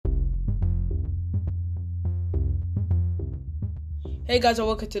Hey guys, and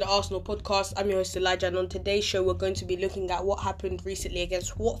welcome to the Arsenal podcast. I'm your host Elijah, and on today's show we're going to be looking at what happened recently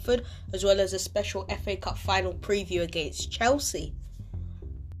against Watford, as well as a special FA Cup final preview against Chelsea.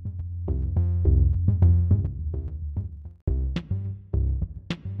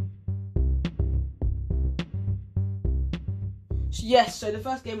 So the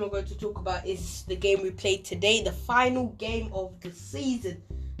first game we're going to talk about is the game we played today, the final game of the season.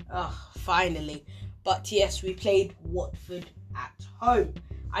 Finally. But yes, we played Watford at home,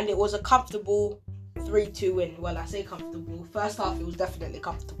 and it was a comfortable 3-2 win. Well, I say comfortable. First half, it was definitely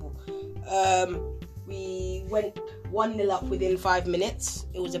comfortable. We went 1-0 up within 5 minutes.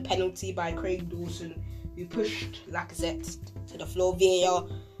 It was a penalty by Craig Dawson, who pushed Lacazette to the floor. VAR,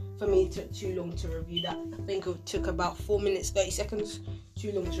 for me, took too long to review that. I think it took about 4 minutes, 30 seconds.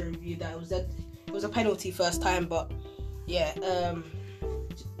 Too long to review that. It was a penalty first time, but yeah,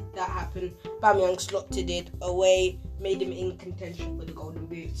 that happened. Aubameyang slotted it away, made him in contention for the Golden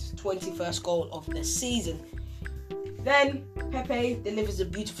Boot. 21st goal of the season. Then Pepe delivers a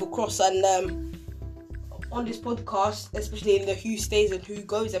beautiful cross, and on this podcast, especially in the Who Stays and Who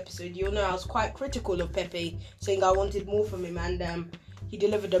Goes episode, you'll know I was quite critical of Pepe, saying I wanted more from him, and he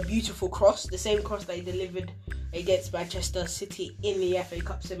delivered a beautiful cross, the same cross that he delivered against Manchester City in the FA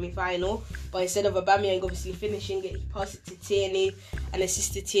Cup semi-final. But instead of Aubameyang obviously finishing it, he passed it to Tierney and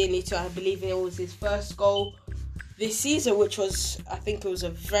assisted Tierney to, I believe it was his first goal this season, which was, I think it was a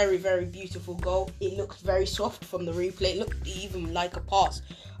very, very beautiful goal. It looked very soft from the replay. It looked even like a pass.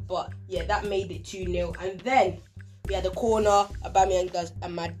 But yeah, that made it 2-0. And then we had a corner. Aubameyang does a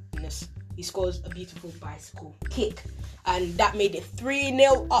madness. He scores a beautiful bicycle kick. And that made it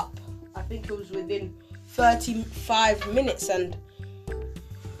 3-0 up. I think it was within 35 minutes, and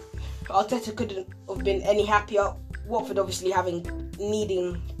Arteta couldn't have been any happier. Watford obviously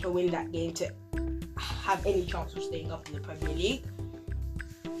needing to win that game to have any chance of staying up in the Premier League.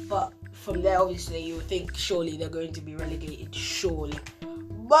 But from there, obviously, you would think surely they're going to be relegated, surely.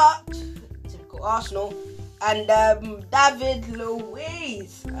 But typical Arsenal. And David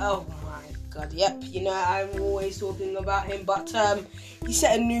Luiz, oh my God, yep, I'm always talking about him, but he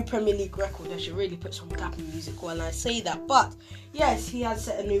set a new Premier League record. I should really put some clapping music when I say that. But yes, he has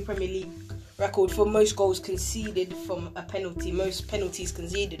set a new Premier League record for most goals conceded from a penalty, most penalties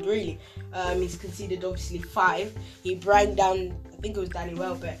conceded, really. He's conceded obviously 5. He brought down, I think it was Danny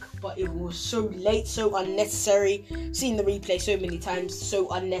Welbeck, but it was so late, so unnecessary. Seen the replay so many times, so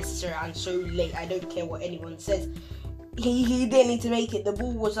unnecessary and so late. I don't care what anyone says. He didn't need to make it. The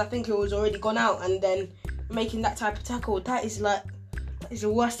ball was, I think it was already gone out, and then making that type of tackle, that is the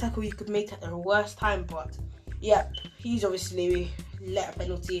worst tackle you could make at the worst time. But yeah, he's obviously let a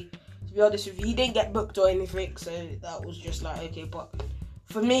penalty. To be honest with you, he didn't get booked or anything, so that was just like, okay. But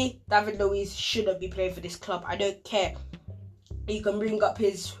for me, David Luiz shouldn't be playing for this club. I don't care. You can bring up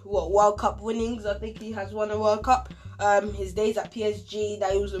his World Cup winnings. I think he has won a World Cup. His days at PSG,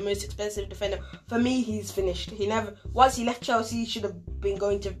 that he was the most expensive defender. For me, he's finished. Once he left Chelsea, he should have been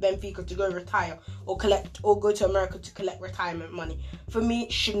going to Benfica to go retire or go to America to collect retirement money. For me,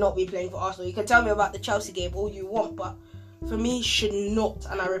 should not be playing for Arsenal. You can tell me about the Chelsea game all you want, but for me, should not,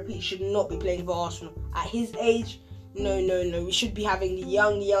 and I repeat, should not be playing for Arsenal. At his age, no. We should be having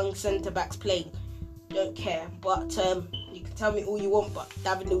young centre-backs playing. Don't care. But you can tell me all you want, but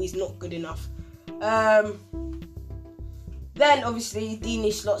David Luiz not good enough. Then, obviously,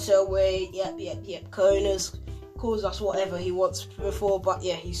 Dini slots her away. Yep. Corners, calls us whatever he wants before, but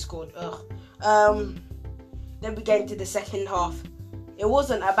yeah, he scored. Then we get into the second half. It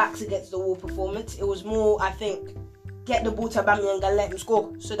wasn't a backs against the wall performance. It was more, I think, get the ball to Aubameyang and let him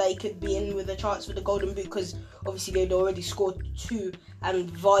score so that he could be in with a chance for the Golden Boot, because obviously they'd already scored 2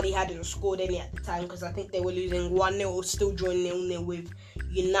 and Vardy hadn't scored any at the time, because I think they were losing 1-0 or still drawing 0-0 with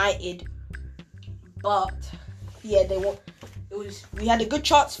United. But yeah, we had a good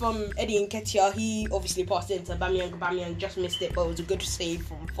chance from Eddie Nketiah. He obviously passed it into Aubameyang. Aubameyang just missed it, but it was a good save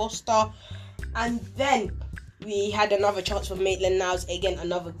from Foster. And then we had another chance from Maitland-Niles. Again,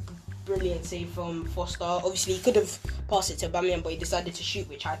 another brilliant save from Foster. Obviously, he could have passed it to Aubameyang, but he decided to shoot,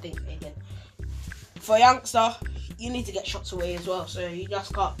 which I think, again, for a youngster, you need to get shots away as well. So you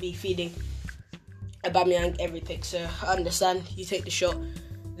just can't be feeding Aubameyang everything. So I understand, you take the shot,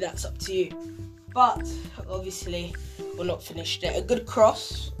 that's up to you. But obviously, we're not finished there. A good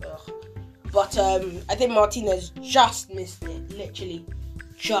cross, but I think Martinez just missed it. Literally,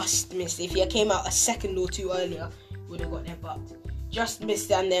 just missed it. If he came out a second or 2 earlier, would have got there, but just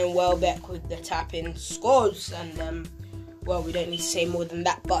missed it. And then Welbeck with the tap-in scores. And we don't need to say more than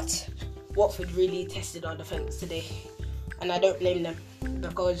that. But Watford really tested our defence today, and I don't blame them,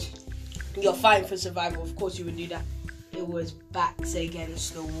 because you're fighting for survival. Of course, you would do that. It it was backs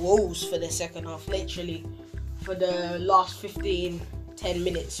against the walls for the second half. Literally, for the last 10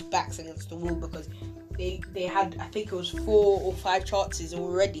 minutes, backs against the wall, because they had, I think it was 4 or 5 chances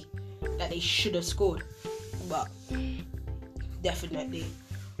already that they should have scored. But definitely,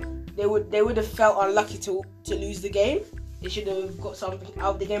 they would have felt unlucky to lose the game. They should have got something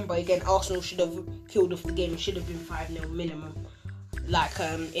out of the game. But again, Arsenal should have killed off the game. It should have been 5-0 minimum. Like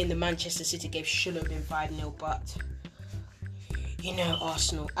in the Manchester City game, should have been 5-0. But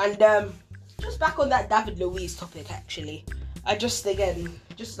Arsenal. And just back on that David Luiz topic, actually, I just like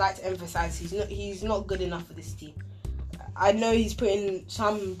to emphasize he's not good enough for this team. I know he's put in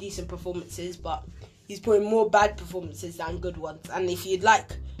some decent performances, but he's put in more bad performances than good ones. And if you'd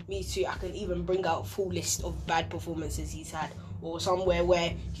like me to, I can even bring out a full list of bad performances he's had, or somewhere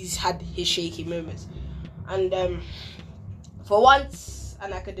where he's had his shaky moments. And for once,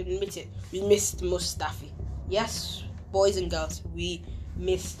 and I could admit it, we missed Mustafi. Yes, boys and girls, we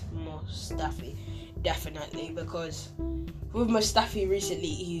missed Mustafi, definitely, because with Mustafi recently,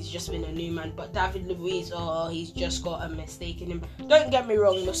 he's just been a new man. But David Luiz, he's just got a mistake in him. Don't get me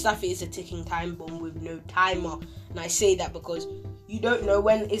wrong, Mustafi is a ticking time bomb with no timer, and I say that because you don't know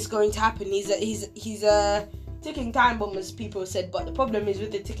when it's going to happen. He's a ticking time bomb, as people said. But the problem is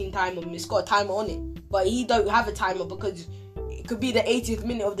with the ticking time bomb, it's got a timer on it. But he don't have a timer because it could be the 80th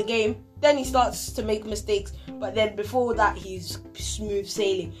minute of the game. Then he starts to make mistakes. But then before that, he's smooth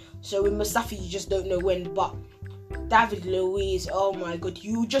sailing. So with Mustafi, you just don't know when. But David Luiz, oh my god,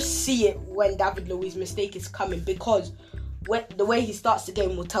 you just see it when David Luiz's mistake is coming, because the way he starts the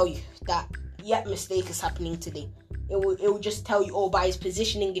game will tell you that, mistake is happening today. It will just tell you, by his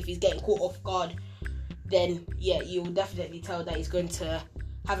positioning, if he's getting caught off guard, then you will definitely tell that he's going to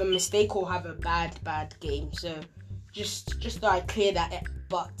have a mistake or have a bad game. So just thought I'd clear that.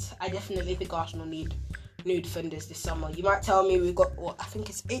 But I definitely think Arsenal need new defenders this summer. You might tell me we've got, I think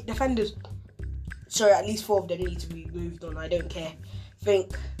it's 8 defenders. Sorry, at least 4 of them need to be moved on. I don't care.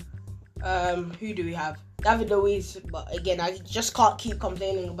 Think, who do we have? David Luiz. But again, I just can't keep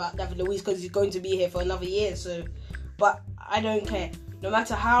complaining about David Luiz because he's going to be here for another year. So, but I don't care. No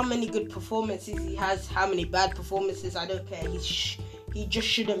matter how many good performances he has, how many bad performances, I don't care. He just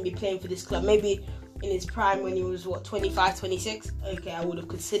shouldn't be playing for this club. Maybe in his prime when he was 25, 26, okay, I would have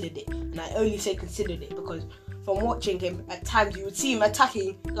considered it. And I only say considered it because from watching him, at times you would see him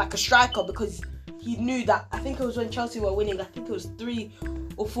attacking like a striker, because he knew that, I think it was when Chelsea were winning, I think it was 3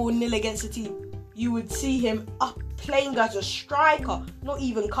 or 4-0 against the team, you would see him up playing as a striker, not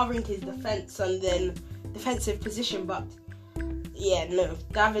even covering his defence and then defensive position. But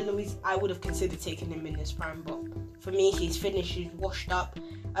David Luiz, I would have considered taking him in his prime, but for me, he's finished, he's washed up.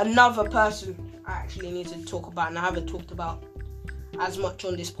 Another person I actually need to talk about, and I haven't talked about as much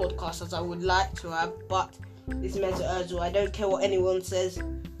on this podcast as I would like to have, but it's Mesut Ozil. I don't care what anyone says.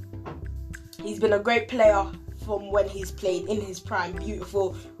 He's been a great player from when he's played in his prime.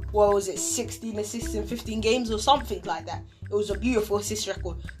 Beautiful, 16 assists in 15 games or something like that. It was a beautiful assist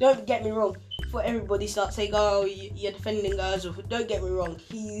record. Don't get me wrong. Before everybody starts saying, you're defending Ozil, don't get me wrong.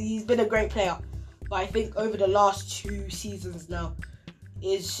 He's been a great player. But I think over the last 2 seasons now,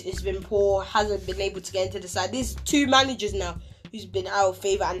 it's been poor. Hasn't been able to get into the side. There's 2 managers now who's been out of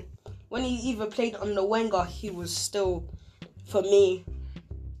favour. And when he even played under Wenger, he was still, for me,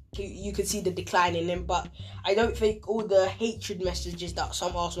 you could see the decline in him. But I don't think all the hatred messages that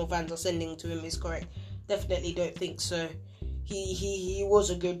some Arsenal fans are sending to him is correct. Definitely don't think so. He was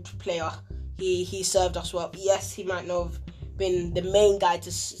a good player. He served us well. Yes, he might not have been the main guy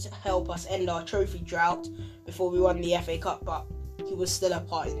to help us end our trophy drought before we won the FA Cup, but he was still a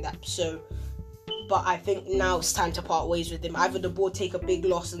part in that. So, but I think now it's time to part ways with him. Either the board take a big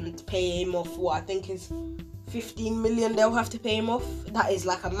loss and pay him off what I think is 15 million they'll have to pay him off. That is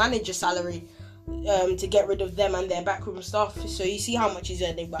like a manager salary to get rid of them and their backroom staff. So you see how much he's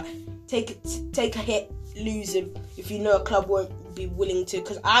earning, but take a hit, lose him if you know a club won't be willing to.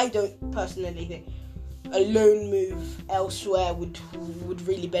 Because I don't personally think a loan move elsewhere would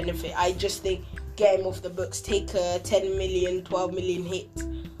really benefit. I just think get him off the books, take a 10 million, 12 million hit,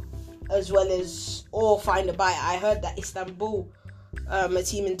 as well as, or find a buyer. I heard that Istanbul, a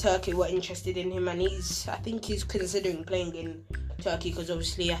team in Turkey, were interested in him, and I think he's considering playing in Turkey because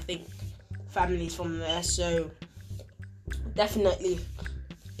obviously I think family's from there. So definitely,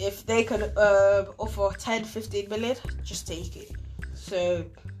 if they could offer 10, 15 million, just take it. So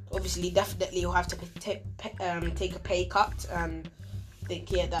obviously, definitely he'll have to take a pay cut, and I think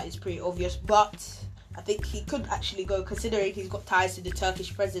that is pretty obvious. But I think he could actually go, considering he's got ties to the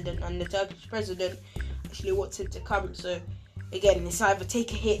Turkish president, and the Turkish president actually wants him to come. So again, it's either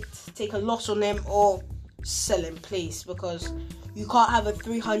take a hit, take a loss on them, or sell in place, because you can't have a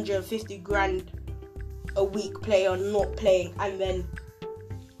 350 grand a week player not playing and then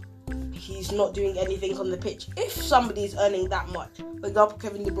he's not doing anything on the pitch. If somebody's earning that much, for example,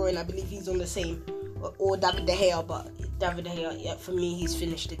 Kevin De Bruyne, I believe he's on the same, or David De Gea, but David De Gea, yeah, for me, he's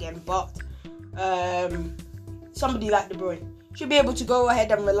finished again. But somebody like De Bruyne should be able to go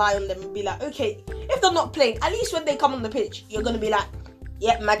ahead and rely on them and be like, okay, if they're not playing, at least when they come on the pitch, you're going to be like,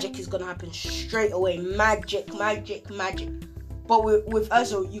 yeah, magic is going to happen straight away. Magic. But with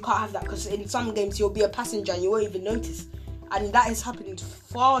Ozil, you can't have that, because in some games you'll be a passenger and you won't even notice. And that is happening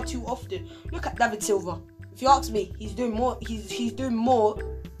far too often. Look at David Silva. If you ask me, he's doing more. He's doing more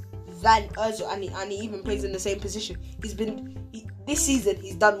than Ozil, and he even plays in the same position. This season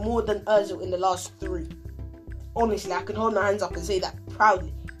he's done more than Ozil in the last 3. Honestly, I can hold my hands up and say that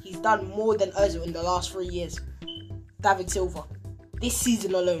proudly. He's done more than Ozil in the last 3 years. David Silva. This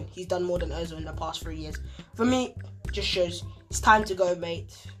season alone, he's done more than Ozil in the past 3 years. For me, just shows it's time to go,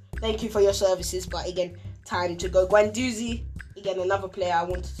 mate. Thank you for your services, but again, time to go. Guendouzi, again, another player I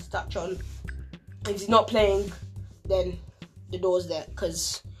wanted to touch on. If he's not playing, then the door's there,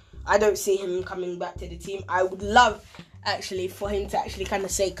 because I don't see him coming back to the team. I would love, actually, for him to actually kind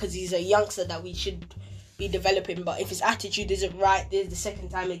of say, because he's a youngster that we should be developing, but if his attitude isn't right, this is the second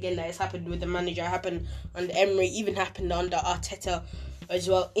time again that it's happened with the manager. It happened under Emery, even happened under Arteta as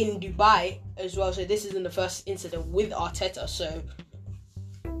well, in Dubai as well. So this isn't the first incident with Arteta, so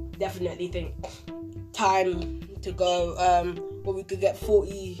definitely think time to go. Well, we could get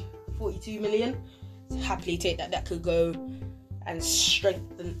 42 million. Happily take that. That could go and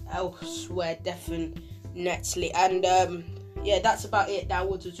strengthen elsewhere, definitely. And yeah, that's about it that I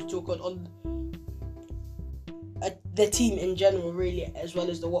wanted to talk on the team in general, really, as well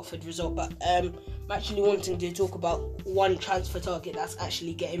as the Watford result. But I'm actually wanting to talk about one transfer target that's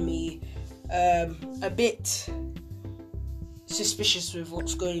actually getting me a bit suspicious with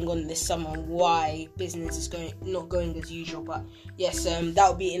what's going on this summer and why business is not going as usual. But yes,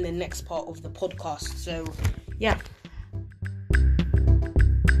 that'll be in the next part of the podcast. So yeah.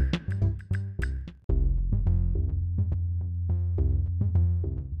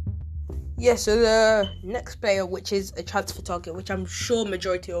 Yeah, so the next player, which is a transfer target, which I'm sure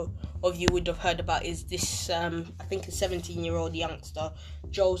majority of you would have heard about, is this, I think, a 17-year-old youngster,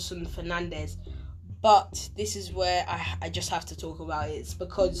 Gelson Fernandes. But this is where I just have to talk about it. It's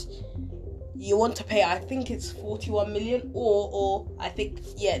because you want to pay, I think it's 41 million, or I think,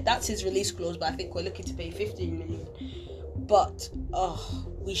 yeah, that's his release clause, but I think we're looking to pay 15 million. But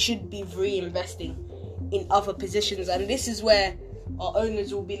we should be reinvesting in other positions, and this is where our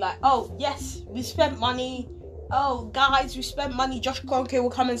owners will be like, oh, yes, we spent money. Oh, guys, we spent money. Josh Kroenke will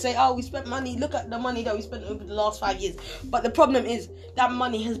come and say, oh, we spent money. Look at the money that we spent over the last 5 years. But the problem is that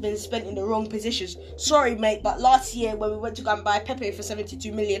money has been spent in the wrong positions. Sorry, mate, but last year when we went to go and buy Pepe for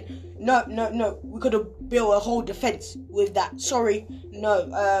 72 million, no, we could have built a whole defence with that. Sorry,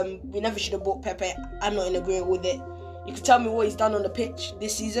 no, we never should have bought Pepe. I'm not in agreement with it. You can tell me what he's done on the pitch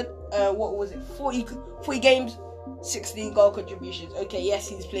this season. What was it? 40 games. 16 goal contributions. Okay, yes,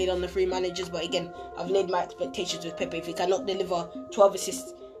 he's played on the 3 managers, but again, I've laid my expectations with Pepe. If he cannot deliver 12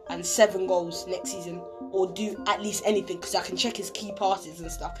 assists and 7 goals next season, or do at least anything, because I can check his key passes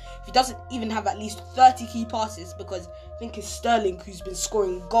and stuff. If he doesn't even have at least 30 key passes, because I think it's Sterling who's been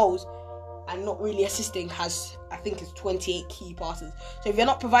scoring goals and not really assisting, has, I think it's 28 key passes. So if you're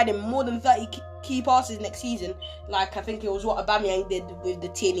not providing more than 30 key passes next season, like I think it was what Aubameyang did with the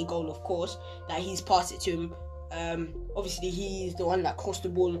Tierney goal, of course, that he's passed it to him. Obviously he's the one that crossed the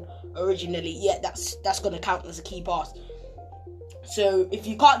ball originally. Yeah, that's going to count as a key pass. So if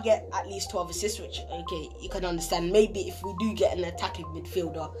you can't get at least 12 assists, which, okay, you can understand, maybe if we do get an attacking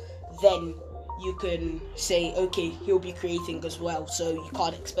midfielder, then you can say, okay, he'll be creating as well, so you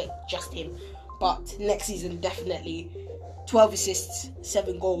can't expect just him. But next season, definitely 12 assists,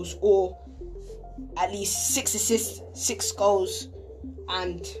 7 goals, or at least 6 assists, 6 goals,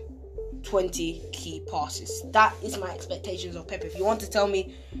 and 20 key passes. That is my expectations of Pep. If you want to tell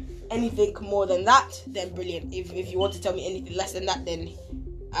me anything more than that, then brilliant. If you want to tell me anything less than that, then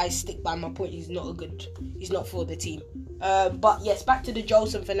I stick by my point. He's not for the team. But yes, back to the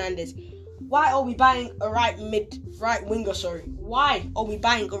Gelson Fernandes. Why are we buying a right winger? Why are we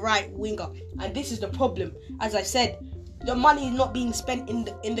buying a right winger? And this is the problem. As I said, the money is not being spent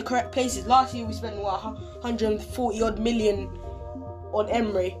in the correct places. Last year we spent 140 odd million on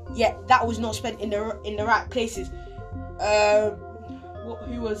Emery, yet that was not spent in the right places.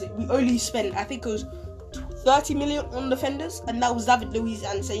 Who was it? We only spent, I think it was 30 million on defenders, and that was David Luiz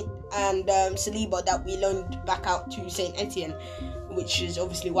and Saliba that we loaned back out to Saint Etienne. which is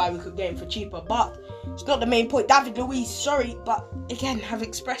obviously why we could get him for cheaper. But it's not the main point. David Luiz, sorry, but again, have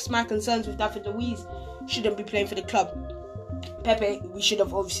expressed my concerns with David Luiz. Shouldn't be playing for the club. Pepe, we should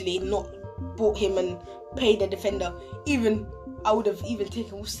have obviously not bought him and paid the defender. I would have even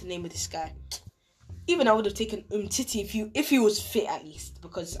taken, what's the name of this guy? I would have taken Umtiti if he was fit at least,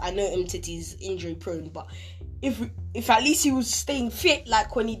 because I know Umtiti is injury prone. But if at least he was staying fit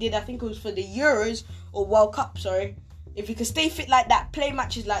like when he did, I think it was for the Euros or World Cup. Sorry, if he could stay fit like that, play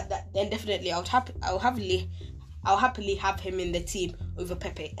matches like that, then definitely I'll happily have him in the team over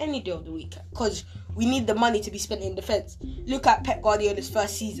Pepe any day of the week, because we need the money to be spent in defence. Look at Pep Guardiola's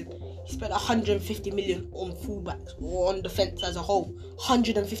first season. He spent 150 million on fullbacks or on defence as a whole.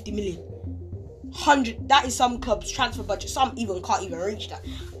 150 million. That is some clubs' transfer budget. Some even can't even reach that.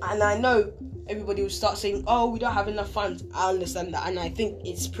 And I know everybody will start saying, oh, we don't have enough funds. I understand that. And I think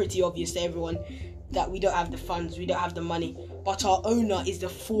it's pretty obvious to everyone that we don't have the funds, we don't have the money. But our owner is the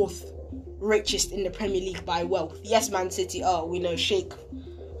 4th richest in the Premier League by wealth. Yes, Man City, we know Sheikh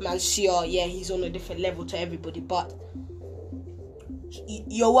Mansour, yeah, he's on a different level to everybody. But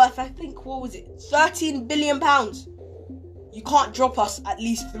you're worth, I think, what was it? £13 billion. You can't drop us at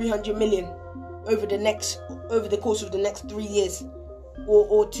least 300 million over the course of the next 3 years,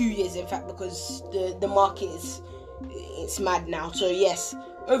 or 2 years, in fact, because the market it's mad now. So yes,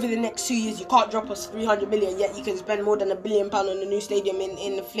 over the next 2 years, you can't drop us 300 million, yet you can spend more than £1 billion on a new stadium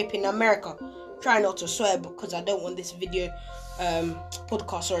in flipping America. Try not to swear, because I don't want this video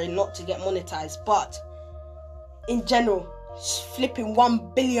podcast not to get monetized. But in general, flipping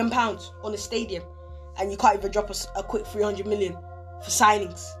 £1 billion on a stadium, and you can't even drop us a quick 300 million for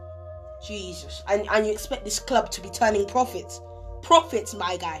signings. Jesus. And you expect this club to be turning profits,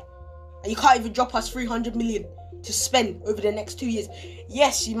 my guy, and you can't even drop us 300 million to spend over the next 2 years.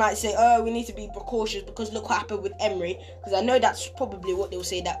 Yes, you might say, we need to be precautious because look what happened with Emery, because I know that's probably what they'll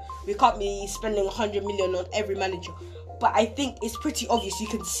say, that we can't be spending 100 million on every manager. But I think it's pretty obvious. You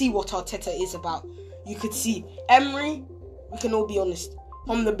can see what Arteta is about. You could see Emery, we can all be honest,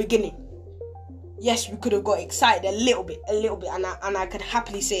 from the beginning. Yes, we could have got excited a little bit, and I could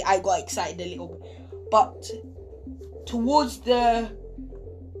happily say I got excited a little bit. But towards the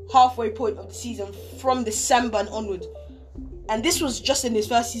halfway point of the season, from December and onwards, and this was just in his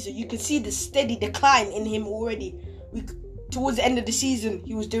first season, you could see the steady decline in him already. Towards the end of the season,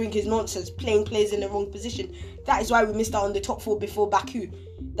 he was doing his nonsense, playing players in the wrong position. That is why we missed out on the top 4 before Baku.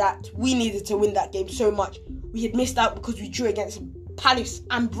 That we needed to win that game so much. We had missed out because we drew against Palace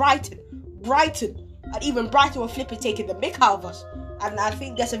and Brighton, and even Brighton were flipping taking the mick out of us. And I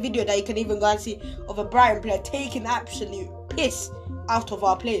think there's a video that you can even go and see of a Brighton player taking absolute piss out of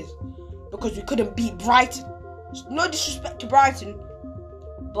our players because we couldn't beat Brighton. No disrespect to Brighton,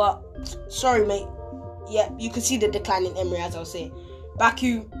 but sorry, mate. Yeah, you can see the decline in Emery, as I was saying.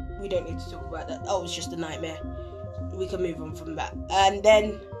 Baku, we don't need to talk about that. That was just a nightmare. We can move on from that. And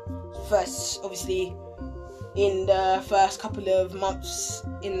then, obviously, in the first couple of months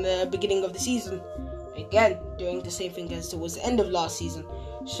in the beginning of the season, again, doing the same thing as towards the end of last season.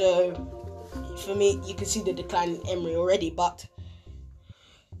 So, for me, you can see the decline in Emery already, but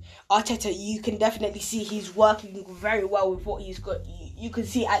Arteta, you can definitely see he's working very well with what he's got. You can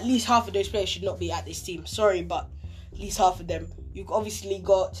see at least half of those players should not be at this team. Sorry, but at least half of them. You've obviously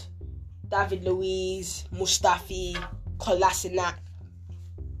got David Luiz, Mustafi, Kolasinac.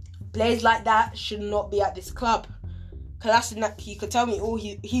 Players like that should not be at this club. Kolasinac, you could tell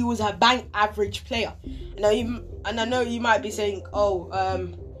me, he was a bank average player. And I know you might be saying,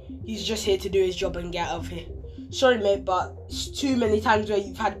 he's just here to do his job and get out of here. Sorry, mate, but it's too many times where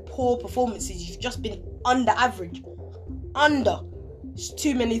you've had poor performances. You've just been under average. It's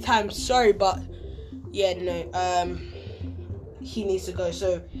too many times. Sorry, but yeah, no. He needs to go.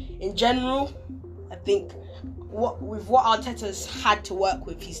 So, in general, I think what Arteta's had to work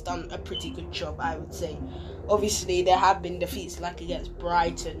with, he's done a pretty good job, I would say. Obviously, there have been defeats like against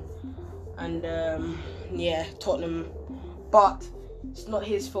Brighton and Tottenham, but it's not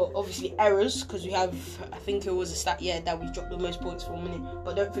his fault. Obviously, errors, because we have, I think it was a stat, that we've dropped the most points for a minute.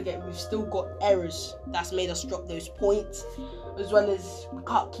 But don't forget, we've still got errors that's made us drop those points, as well as we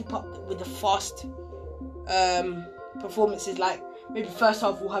can't keep up with the fast performances. Like maybe first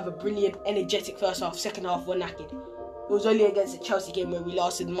half we'll have a brilliant, energetic first half. Second half we're knackered. It was only against the Chelsea game where we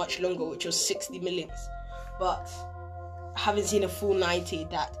lasted much longer, which was 60 minutes. But I haven't seen a full 90.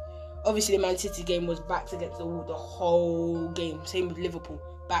 That obviously the Man City game was backs against the wall the whole game. Same with Liverpool,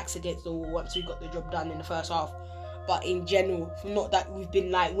 backs against the wall once we got the job done in the first half. But in general, not that we've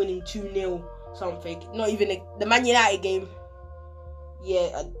been like winning 2-0 something. Not even the Man United game.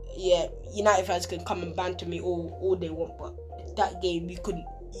 Yeah, United fans can come and banter me all they want, but that game,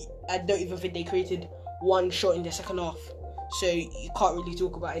 I don't even think they created one shot in the second half. So you can't really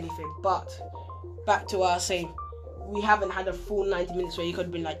talk about anything. But back to what I was saying, we haven't had a full 90 minutes where you could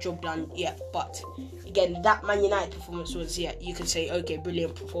have been like, job done yet. But again, that Man United performance was, you can say, okay,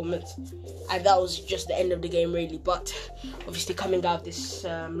 brilliant performance. And that was just the end of the game, really. But obviously coming out of this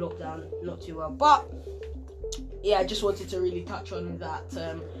lockdown, not too well. But yeah, I just wanted to really touch on that.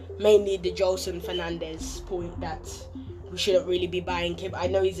 Mainly the Gelson Fernandes point that we shouldn't really be buying him. I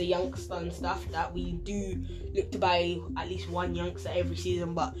know he's a youngster and stuff, that we do look to buy at least one youngster every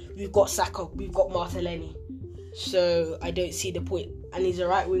season, but we've got Saka, we've got Martinelli, so I don't see the point. And he's a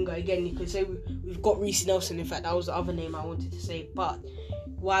right winger again. You could say we've got Reece Nelson. In fact, that was the other name I wanted to say. But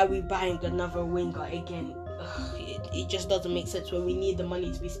why are we buying another winger again? It just doesn't make sense when we need the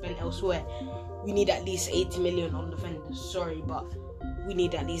money to be spent elsewhere. We need at least 80 million on defenders. Sorry, but we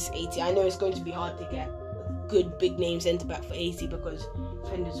need at least 80. I know it's going to be hard to get good big name centre back for 80 because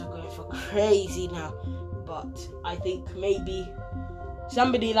defenders are going for crazy now. But I think maybe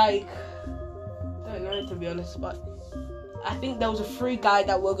somebody like, I don't know, to be honest, but I think there was a free guy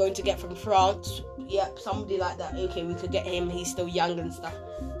that we're going to get from France. Yep, somebody like that. Okay, we could get him. He's still young and stuff.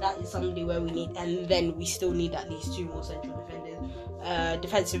 That is somebody where we need, and then we still need at least 2 more central defenders,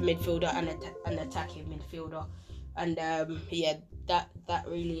 defensive midfielder and an attacking midfielder. And that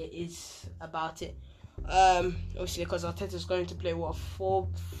really is about it. Obviously, because Arteta's going to play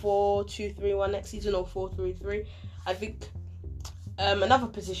 4-2-3-1 next season, or 4-3-3. I think another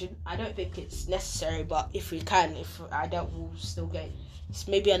position, I don't think it's necessary, but if we can, I doubt we'll still get it. It's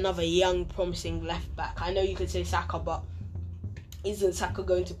maybe another young, promising left back. I know you could say Saka, but isn't Saka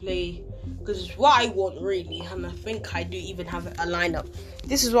going to play? Because it's what I want, really, and I think I do even have a lineup.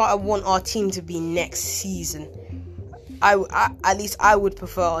 This is what I want our team to be next season. At least I would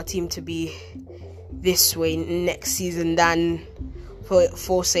prefer our team to be this way next season than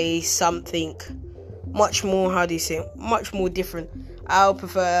for say something much more, much more different. I'll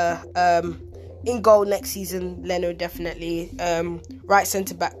prefer in goal next season, Leno definitely, right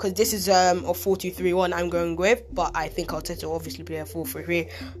centre back, because this is a 4-2-3-1 I'm going with, but I think Arteta will obviously play a 4-3-3,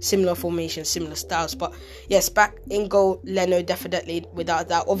 similar formation, similar styles. But yes, back in goal, Leno definitely, without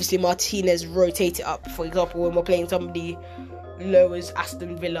that. Obviously Martinez, rotate it up. For example, when we're playing somebody low as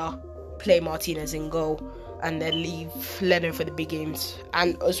Aston Villa, play Martinez in goal and then leave Leno for the big games,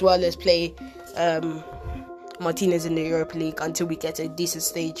 and as well as play Martinez in the Europa League until we get to a decent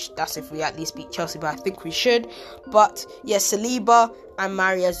stage. That's if we at least beat Chelsea, but I think we should. But yes, Saliba and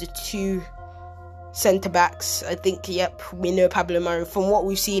Mari as the 2 centre backs. I think, we know Pablo Mari, from what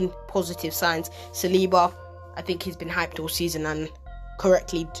we've seen, positive signs. Saliba, I think he's been hyped all season, and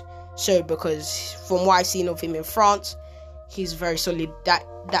correctly so, because from what I've seen of him in France, he's very solid. That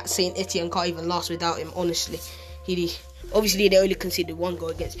Saint Etienne can't even last without him, honestly. Obviously, they only conceded 1 goal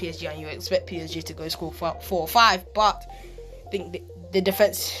against PSG, and you expect PSG to go score 4 or 5. But I think the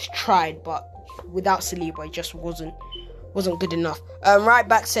defense tried, but without Saliba, it just wasn't good enough. Right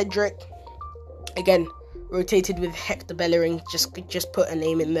back Cedric, again rotated with Hector Bellerin. Just put a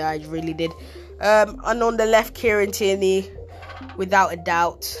name in there. I really did. And on the left, Kieran Tierney, without a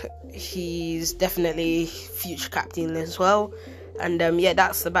doubt, he's definitely future captain as well. And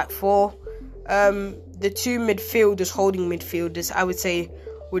that's the back 4. The 2 midfielders, holding midfielders, I would say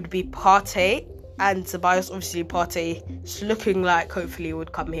would be Partey and Ceballos. Obviously, Partey is looking like hopefully he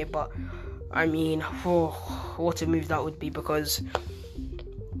would come here, but I mean, what a move that would be, because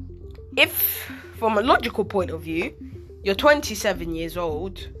if, from a logical point of view, you're 27 years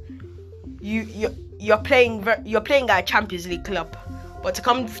old, you're playing at a Champions League club, but to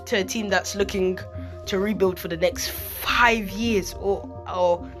come to a team that's looking to rebuild for the next 5 years,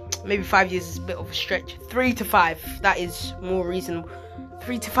 or maybe 5 years is a bit of a stretch, 3 to 5, that is more reasonable.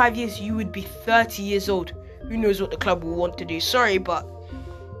 3 to 5 years, you would be 30 years old. Who knows what the club will want to do? Sorry, but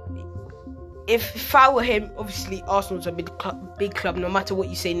if I were him, obviously Arsenal's a big club. No matter what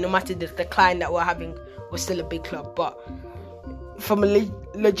you say, no matter the decline that we're having, we're still a big club. But from a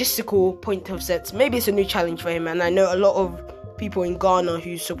logistical point of sense, maybe it's a new challenge for him. And I know a lot of people in Ghana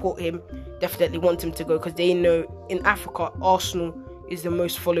who support him definitely want him to go, because they know in Africa, Arsenal is the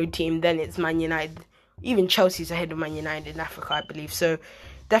most followed team. Then it's Man United. Even Chelsea's ahead of Man United in Africa, I believe. So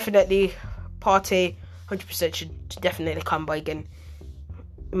definitely Partey 100% should definitely come. But again,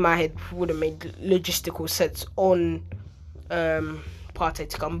 in my head, would have made logistical sense on Partey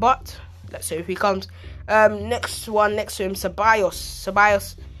to come. But let's see if he comes. Next to him,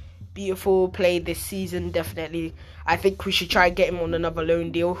 Ceballos, beautiful play this season, definitely. I think we should try and get him on another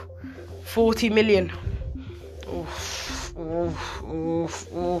loan deal. 40 million. Oof.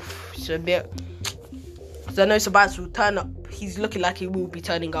 It's because I know Ceballos will turn up. He's looking like he will be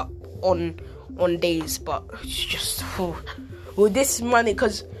turning up on days, but it's just with this money,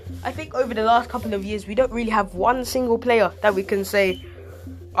 because I think over the last couple of years we don't really have one single player that we can say,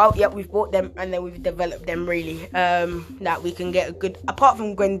 oh yeah, we've bought them and then we've developed them really, that we can get a good, apart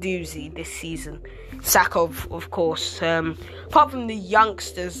from Guendouzi this season, Saka of course, apart from the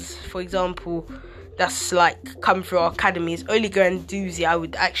youngsters, for example, that's like come through our academies, only Guendouzi I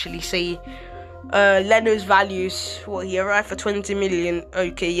would actually say. Leno's values, he arrived for 20 million.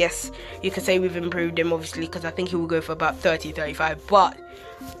 Okay, yes, you could say we've improved him, obviously, because I think he will go for about 30-35, but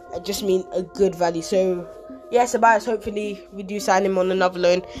I just mean a good value. So, yes, Ceballos, hopefully we do sign him on another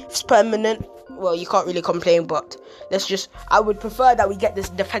loan. If it's permanent, well, you can't really complain, but I would prefer that we get this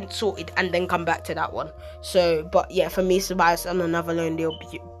defence sorted and then come back to that one. So, but yeah, for me, Ceballos on another loan deal will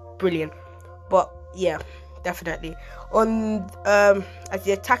be brilliant. But, yeah, definitely. On, as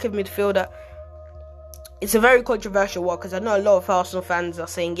the attacking midfielder, it's a very controversial one, because I know a lot of Arsenal fans are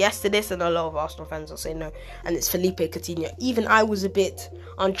saying yes to this and a lot of Arsenal fans are saying no, and it's Felipe Coutinho. Even I was a bit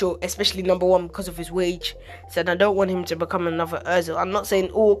unsure, especially number one, because of his wage. Said I don't want him to become another Ozil. I'm not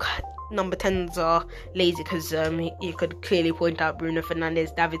saying all number 10s are lazy, because you could clearly point out Bruno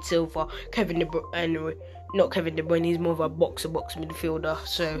Fernandes, David Silva, Kevin De Bruyne, not Kevin De Bruyne, he's more of a box-to-box midfielder.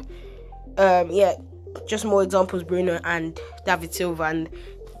 So, yeah, just more examples, Bruno and David Silva, and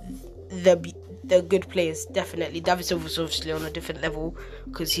the good players, definitely. David Silva's obviously on a different level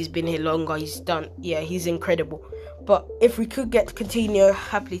because he's been here longer. He's incredible. But if we could get Coutinho,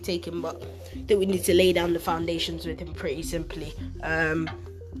 happily take him. But I think we need to lay down the foundations with him pretty simply.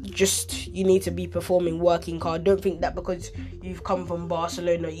 You need to be performing, working hard. Don't think that because you've come from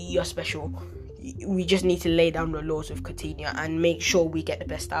Barcelona, you're special. We just need to lay down the laws with Coutinho and make sure we get the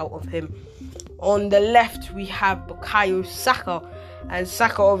best out of him. On the left, we have Bukayo Saka. And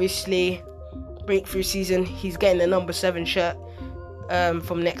Saka, obviously, breakthrough season. He's getting the number 7 shirt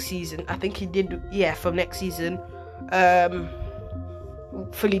from next season. I think he did, from next season.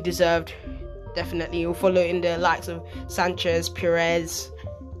 Fully deserved, definitely. He'll follow in the likes of Sanchez, Perez,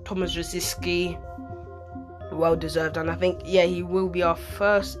 Thomas Rosicky. Well deserved, and I think he will be our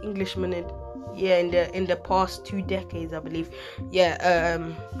first Englishman in the past 2 decades, I believe.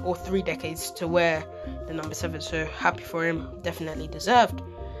 Or 3 decades to wear the number 7. So happy for him, definitely deserved.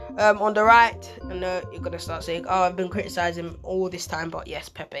 On the right, I know you're going to start saying, I've been criticising him all this time, but yes,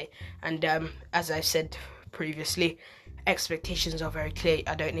 Pepe. And as I said previously, expectations are very clear.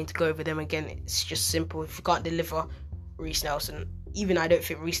 I don't need to go over them again. It's just simple. If you can't deliver, Reiss Nelson. Even I don't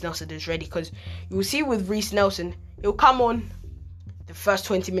think Reiss Nelson is ready, because you will see with Reiss Nelson, he'll come on, the first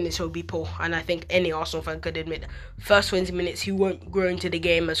 20 minutes he'll be poor. And I think any Arsenal fan could admit that. First 20 minutes, he won't grow into the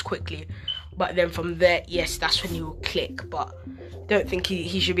game as quickly. But then from there, yes, that's when he will click. But don't think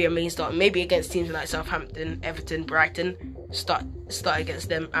he should be a main starter. Maybe against teams like Southampton, Everton, Brighton, start against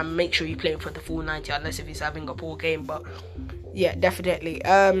them and make sure you play him for the full 90, unless if he's having a poor game. But yeah, definitely.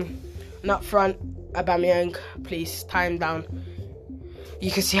 And up front, Aubameyang, please tie him down.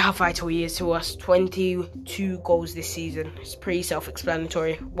 You can see how vital he is to us. 22 goals this season. It's pretty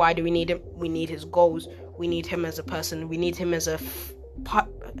self-explanatory. Why do we need him? We need his goals. We need him as a person. We need him as a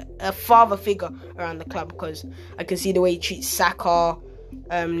father figure around the club, because I can see the way he treats Saka,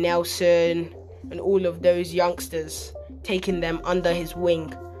 Nelson, and all of those youngsters, taking them under his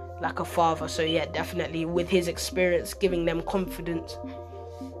wing like a father. So yeah, definitely with his experience, giving them confidence.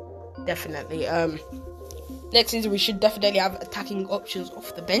 Definitely. Next season we should definitely have attacking options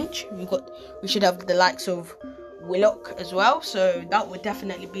off the bench. We should have the likes of Willock as well. So that would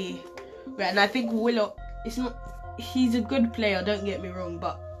definitely be great. And I think Willock, he's a good player, don't get me wrong,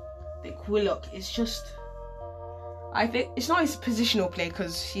 but I think Willock is I think it's not his positional play,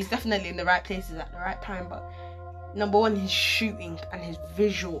 because he's definitely in the right places at the right time, but number one, his shooting and his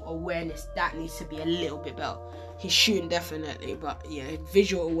visual awareness, that needs to be a little bit better. His shooting definitely, but yeah,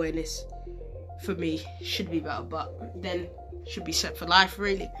 visual awareness for me should be better, but then should be set for life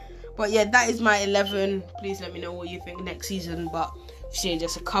really. But yeah, that is my 11. Please let me know what you think next season. But seeing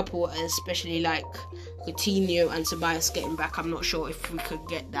just a couple, especially like Coutinho and Ceballos getting back, I'm not sure if we could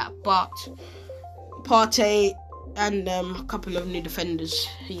get that. But Partey and a couple of new defenders,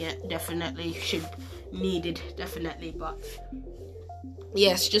 yeah, definitely needed, definitely. But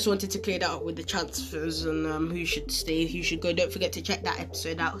yes, just wanted to clear that up with the transfers and who should stay, who should go. Don't forget to check that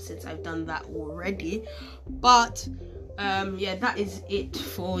episode out since I've done that already. But yeah, that is it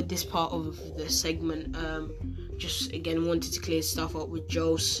for this part of the segment. Just again wanted to clear stuff up with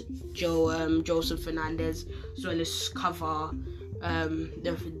Joseph Fernandes, as well as cover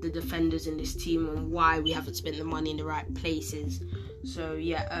the defenders in this team and why we haven't spent the money in the right places. So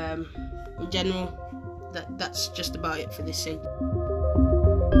yeah, in general, that's just about it for this segment.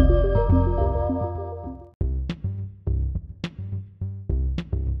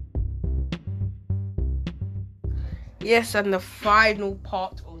 Yes, and the final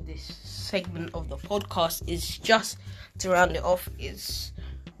part of this segment of the podcast is just to round it off, is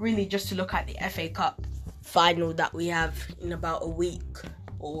really just to look at the FA Cup final that we have in about a week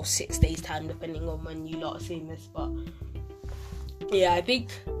or 6 days time, depending on when you lot are seeing this. But yeah, I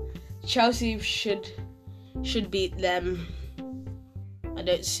think Chelsea should beat them. I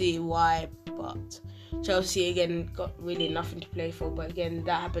don't see why, but Chelsea again got really nothing to play for. But again,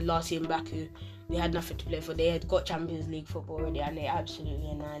 that happened last year in Baku. They had nothing to play for. They had got Champions League football already, and they absolutely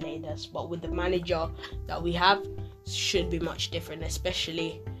annihilated us. But with the manager that we have, should be much different.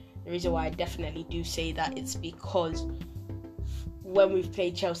 Especially, the reason why I definitely do say that, it's because when we've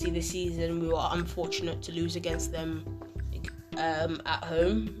played Chelsea this season, we were unfortunate to lose against them at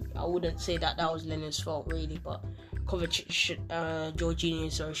home. I wouldn't say that was Lennon's fault really, but Kovacic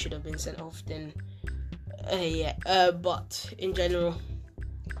Jorginho should have been sent off then. But in general,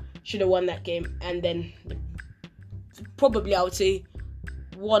 should have won that game. And then probably I would say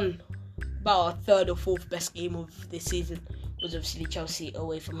about our third or fourth best game of this season was obviously Chelsea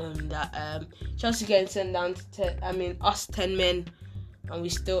away from home. That Chelsea getting sent down to us 10 men, and we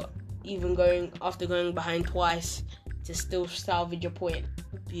still even going behind twice to still salvage a point.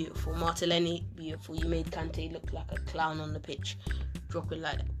 Beautiful. Martinelli, beautiful. You made Kante look like a clown on the pitch, dropping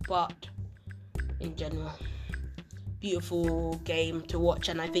like that. But in general, beautiful game to watch,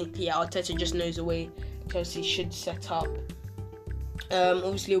 and I think Arteta just knows the way Chelsea should set up.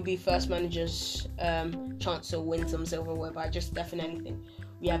 Obviously it'll be first manager's chance to win some silverware, but I just definitely think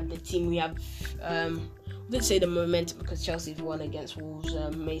we have the team, we have let's say the momentum, because Chelsea's won against Wolves.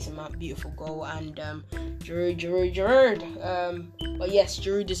 Mason Mount, beautiful goal, and Giroud. But yes,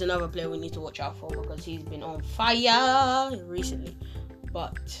 Giroud is another player we need to watch out for, because he's been on fire recently.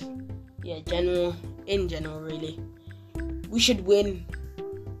 But yeah, in general really, we should win.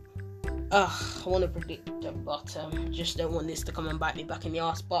 I want to predict, but just don't want this to come and bite me back in the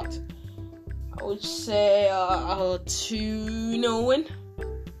ass. But I would say 2-0 win.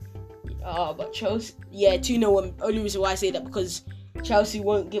 But Chelsea, 2-0 win. Only reason why I say that, because Chelsea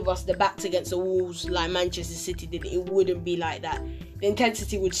won't give us the backs against the walls like Manchester City did. It wouldn't be like that. The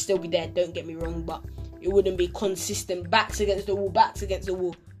intensity would still be there, don't get me wrong, but it wouldn't be consistent. Backs against the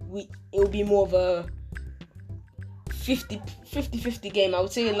wall. It would be more of a 50-50 game. I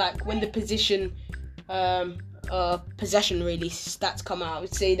would say, like, when the possession really stats come out, I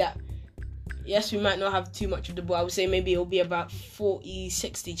would say that yes, we might not have too much of the ball. I would say maybe it'll be about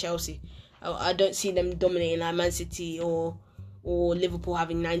 40-60 Chelsea. I don't see them dominating like Man City or Liverpool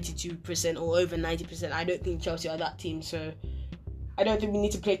having 92% or over 90%. I don't think Chelsea are that team, so I don't think we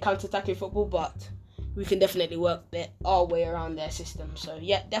need to play counter-attacking football, but we can definitely work our way around their system. So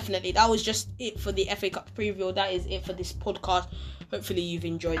yeah, definitely. That was just it for the FA Cup preview. That is it for this podcast. Hopefully you've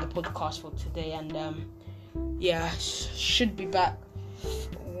enjoyed the podcast for today, and should be back.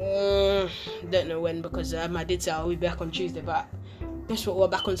 Don't know when, because I did say I'll be back on Tuesday, but guess what, we're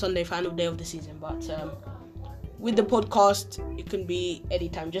back on Sunday, final day of the season. But with the podcast, it can be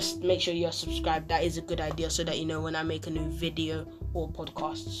anytime. Just make sure you're subscribed. That is a good idea, so that you know when I make a new video or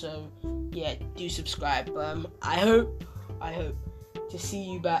podcast. So yeah, do subscribe. I hope to see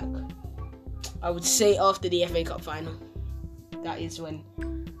you back, I would say, after the FA Cup final. That is when.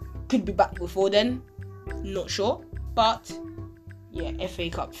 Could be back before then, not sure, but yeah, FA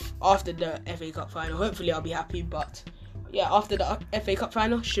Cup, after the FA Cup final. Hopefully I'll be happy, but yeah, after the FA Cup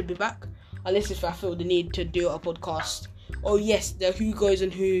final, should be back, unless if I feel the need to do a podcast. Oh yes, the who goes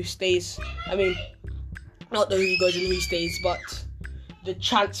and who stays. I mean, not the who goes and who stays, but the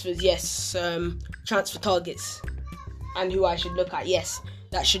transfers. Yes, transfer targets and who I should look at. Yes,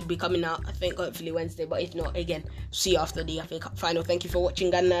 that should be coming out, I think, hopefully Wednesday. But if not, again, see you after the FA Cup final. Thank you for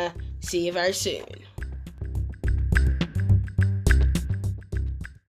watching, and see you very soon.